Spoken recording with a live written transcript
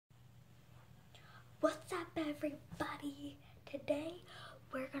What's up, everybody? Today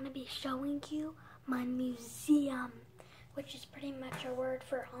we're going to be showing you my museum, which is pretty much a word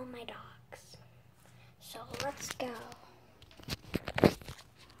for all my dogs. So let's go.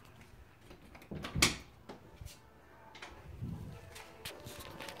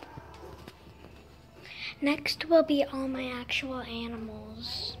 Next will be all my actual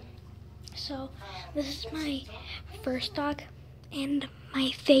animals. So this is my first dog and my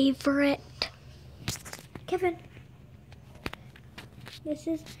favorite, Kevin. This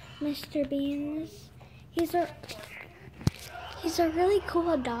is Mr. Beans. He's a really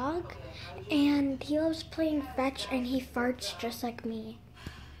cool dog, and he loves playing fetch, and he farts just like me.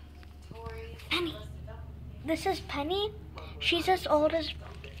 Penny. This is Penny. She's as old as,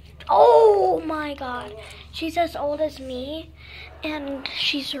 oh my God, she's as old as me, and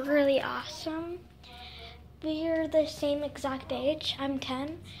she's really awesome. We're the same exact age. I'm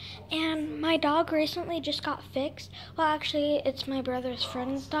 10, and my dog recently just got fixed. Well, actually, it's my brother's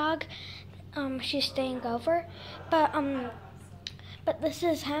friend's dog. She's staying over, but this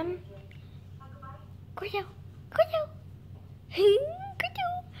is him. Guido,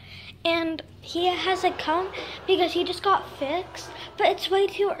 and he has a cone because he just got fixed, but it's way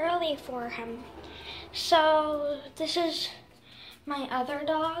too early for him. So this is my other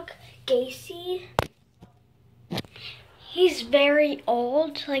dog, Gacy. He's very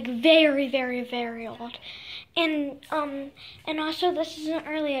old, like very, very, very old. And also this isn't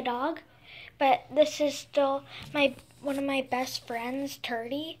really a dog, but this is still one of my best friends,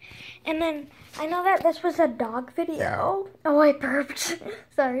 Turdy. And then I know that this was a dog video. Oh, I burped.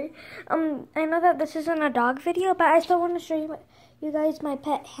 Sorry. I know that this isn't a dog video, but I still want to show you guys my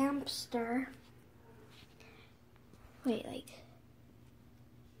pet hamster. Wait,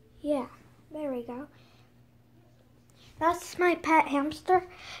 yeah, there we go. That's my pet hamster.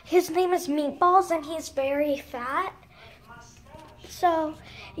 His name is Meatballs, and he's very fat. So,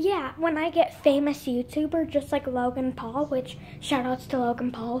 yeah, when I get famous YouTuber, just like Logan Paul, which shout outs to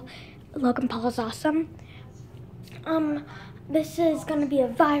Logan Paul. Logan Paul is awesome. This is gonna be a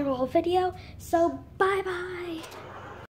viral video. So, bye-bye.